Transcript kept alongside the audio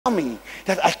me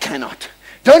that I cannot.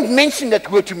 Don't mention that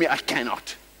word to me, I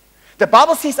cannot. The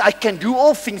Bible says I can do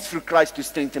all things through Christ to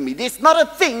strengthen me. There's not a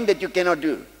thing that you cannot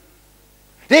do.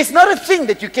 There's not a thing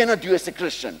that you cannot do as a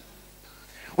Christian.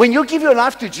 When you give your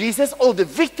life to Jesus, all the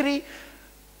victory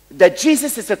that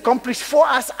Jesus has accomplished for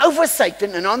us over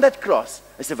Satan and on that cross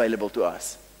is available to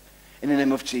us. In the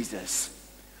name of Jesus.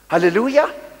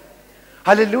 Hallelujah.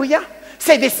 Hallelujah.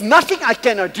 Say, there's nothing I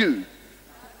cannot do.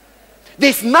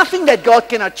 There's nothing that God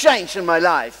cannot change in my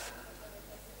life.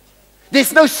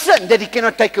 There's no sin that He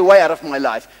cannot take away out of my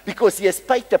life, because He has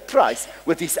paid the price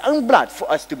with His own blood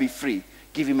for us to be free.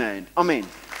 Give Him a hand. Amen.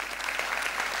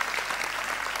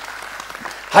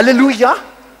 Hallelujah.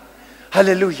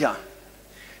 Hallelujah.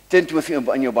 Turn to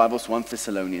me in your Bibles, 1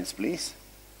 Thessalonians, please.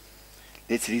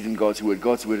 Let's read in God's Word.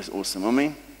 God's Word is awesome.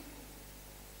 Amen.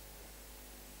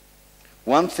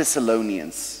 1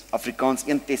 Thessalonians. Afrikaans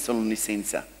 1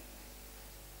 Thessalonicense.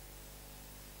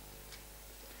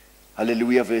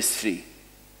 Hallelujah, verse 3.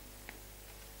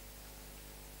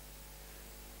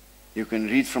 You can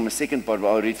read from a second part, but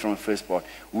I'll read from the first part.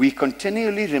 We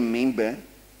continually remember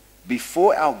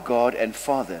before our God and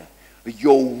Father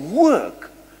your work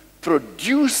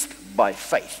produced by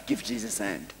faith. Give Jesus a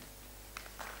hand.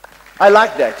 I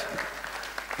like that.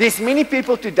 There's many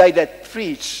people today that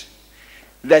preach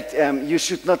that you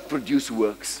should not produce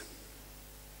works.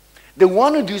 The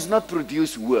one who does not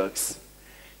produce works,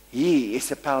 he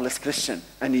is a powerless Christian.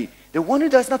 And the one who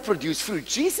does not produce fruit,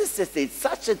 Jesus says there's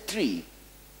such a tree.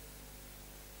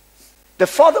 The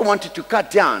Father wanted to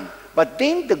cut down, but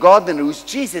then the gardener, who's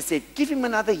Jesus, said, give him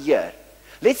another year.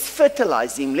 Let's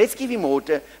fertilize him. Let's give him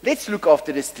water. Let's look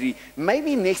after this tree.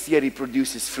 Maybe next year he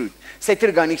produces fruit. Say to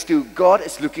the guy next to you, God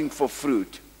is looking for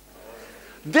fruit.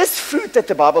 This fruit that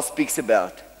the Bible speaks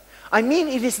about, I mean,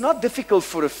 it is not difficult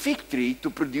for a fig tree to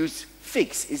produce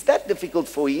figs. Is that difficult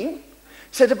for him?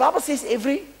 So the Bible says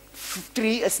every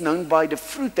tree is known by the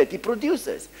fruit that he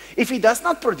produces. If he does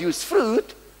not produce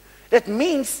fruit, that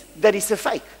means that it's a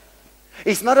fake.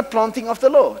 It's not a planting of the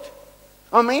Lord.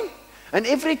 Amen? And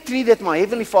every tree that my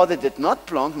Heavenly Father did not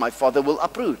plant, my Father will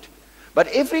uproot. But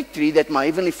every tree that my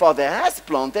Heavenly Father has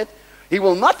planted, He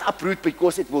will not uproot,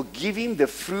 because it will give him the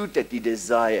fruit that he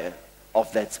desires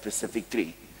of that specific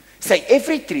tree. Say,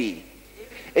 every tree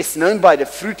is known by the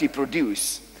fruit he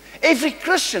produces. Every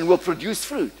Christian will produce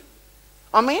fruit.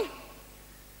 Amen?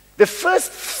 The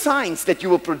first signs that you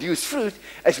will produce fruit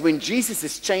is when Jesus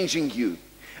is changing you.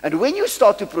 And when you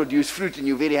start to produce fruit and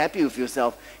you're very happy with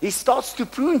yourself, He starts to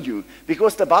prune you.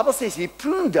 Because the Bible says He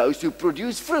pruned those who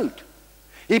produce fruit.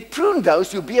 He pruned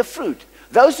those who bear fruit.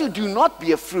 Those who do not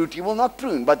bear fruit, He will not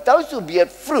prune. But those who bear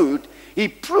fruit, He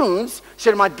prunes so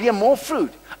there might bear more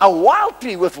fruit. A wild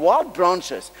tree with wild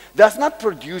branches does not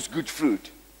produce good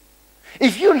fruit.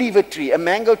 If you leave a tree, a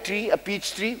mango tree, a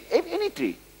peach tree, any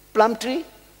tree, plum tree,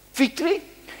 fig tree,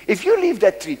 if you leave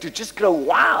that tree to just grow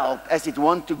wild as it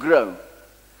wants to grow,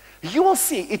 you will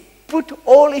see it put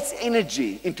all its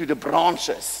energy into the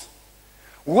branches.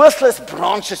 Worthless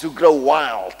branches who grow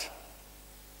wild.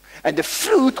 And the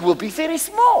fruit will be very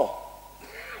small.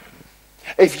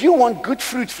 If you want good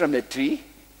fruit from the tree,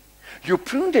 you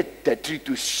prune that tree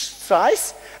to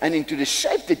size and into the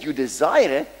shape that you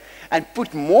desire, and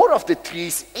put more of the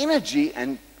tree's energy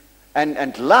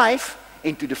and life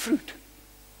into the fruit.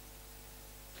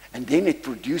 And then it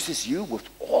produces you with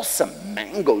awesome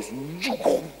mangoes,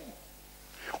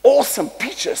 awesome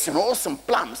peaches, and awesome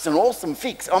plums, and awesome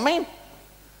figs. Amen?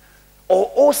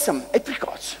 Or awesome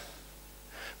apricots.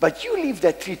 But you leave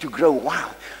that tree to grow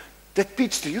wild. That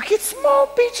peach tree, you get small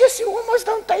peaches, you almost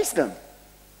don't taste them.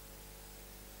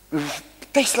 It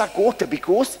tastes like water,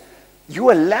 because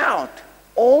you allowed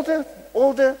all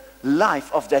the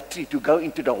life of that tree to go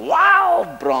into the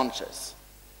wild branches.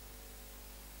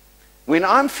 When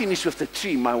I'm finished with the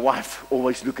tree, my wife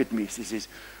always looks at me. She says,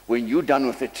 when you're done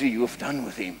with the tree, you have done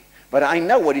with him. But I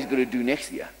know what he's going to do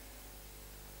next year.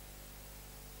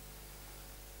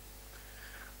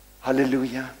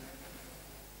 Hallelujah.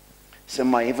 So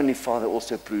my Heavenly Father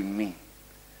also pruned me,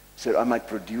 so that I might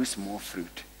produce more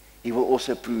fruit. He will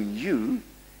also prune you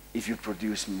if you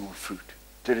produce more fruit,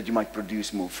 so that you might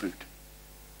produce more fruit.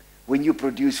 When you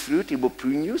produce fruit, He will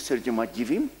prune you so that you might give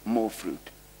Him more fruit.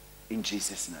 In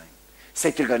Jesus' name.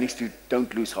 Say to the guy next to you,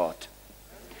 don't lose heart.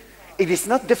 It is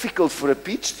not difficult for a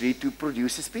peach tree to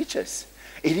produce its peaches.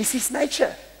 It is His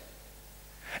nature.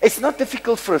 It's not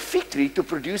difficult for a fig tree to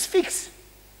produce figs.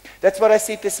 That's what I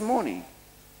said this morning.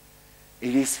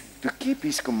 It is to keep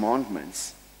His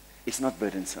commandments. It's not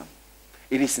burdensome.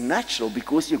 It is natural,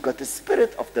 because you've got the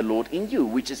Spirit of the Lord in you,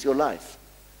 which is your life.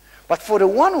 But for the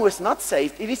one who is not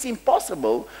saved, it is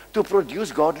impossible to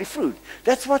produce godly fruit.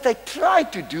 That's what they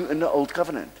tried to do in the Old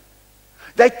Covenant.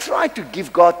 They tried to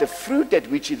give God the fruit that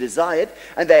which he desired,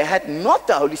 and they had not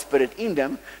the Holy Spirit in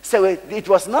them, so it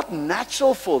was not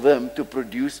natural for them to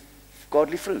produce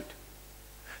godly fruit.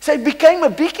 So it became a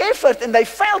big effort, and they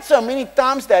failed so many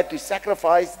times they had to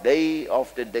sacrifice day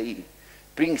after day.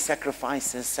 Bring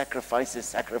sacrifices, sacrifices,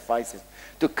 sacrifices,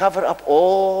 to cover up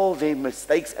all their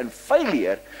mistakes and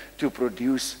failure to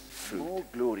produce fruit. More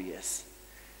glorious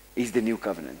is the new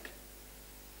covenant.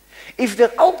 If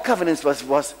the old covenant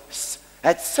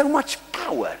had so much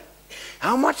power,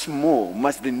 how much more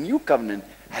must the new covenant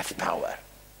have power?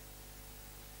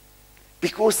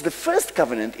 Because the first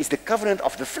covenant is the covenant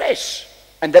of the flesh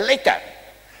and the letter.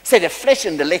 Say the flesh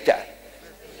and the letter.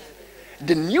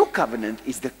 The new covenant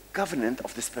is the covenant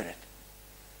of the Spirit.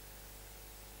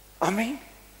 Amen.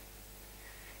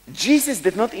 Jesus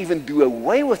did not even do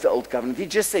away with the old covenant. He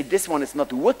just said this one is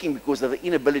not working because of the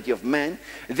inability of man.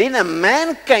 Then a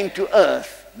man came to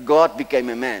earth. God became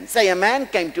a man. Say a man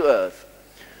came to earth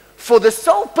for the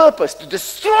sole purpose to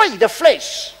destroy the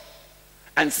flesh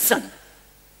and sin,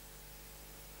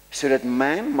 so that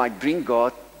man might bring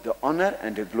God the honor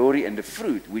and the glory and the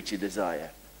fruit which he desired.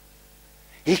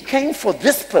 He came for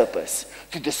this purpose,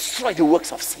 to destroy the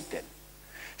works of Satan.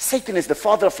 Satan is the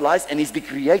father of lies and is the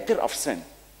creator of sin.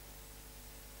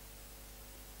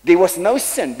 There was no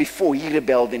sin before he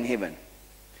rebelled in heaven.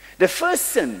 The first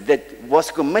sin that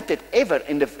was committed ever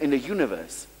in the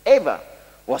universe, ever,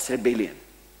 was rebellion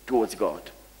towards God.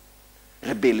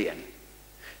 Rebellion.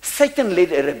 Satan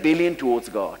led a rebellion towards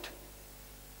God.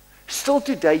 Still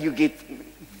today you get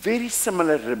very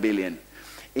similar rebellion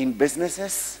in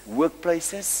businesses,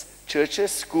 workplaces,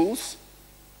 churches, schools.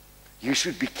 You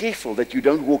should be careful that you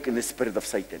don't walk in the spirit of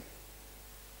Satan.